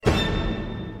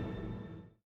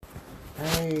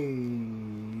Hey,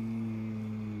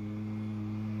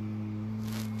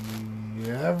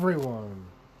 everyone.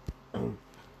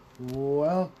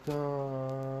 Welcome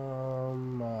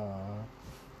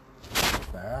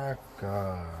back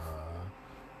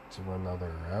to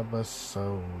another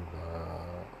episode.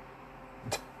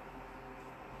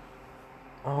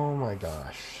 Oh my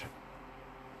gosh.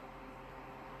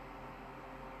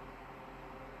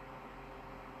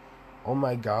 Oh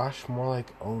my gosh, more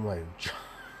like oh my gosh.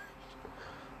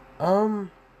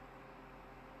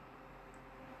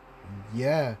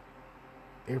 Yeah.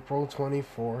 April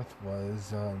 24th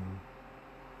was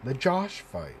the Josh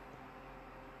fight.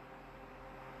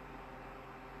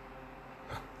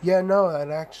 Yeah, no, that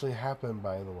actually happened,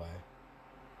 by the way.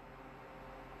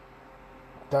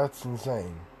 That's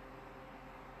insane.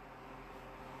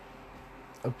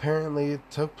 Apparently, it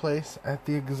took place at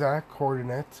the exact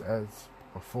coordinates as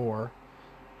before.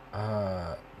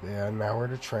 They had an hour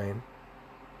to train.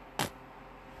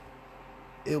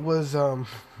 It was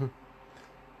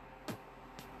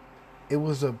it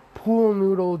was a pool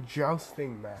noodle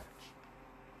jousting match.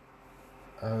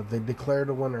 They declared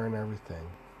a winner and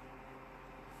everything.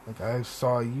 Like, I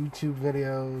saw YouTube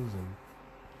videos and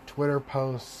Twitter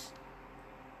posts.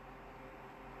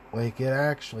 Like, it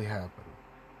actually happened.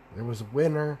 There was a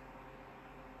winner.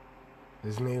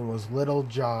 His name was Little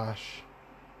Josh.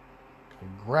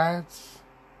 Congrats.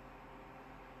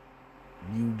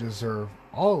 You deserve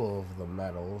all of the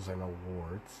medals and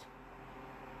awards.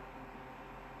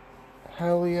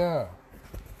 Hell yeah.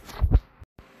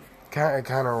 It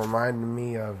kind of reminded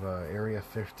me of Area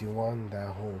 51, that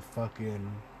whole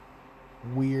fucking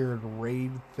weird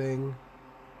raid thing.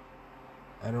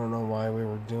 I don't know why we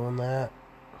were doing that.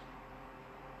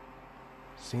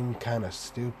 Seemed kind of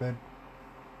stupid.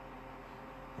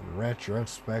 In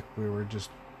retrospect, we were just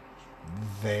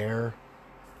there.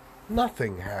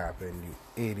 Nothing happened, you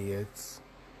idiots.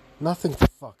 Nothing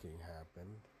fucking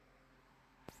happened.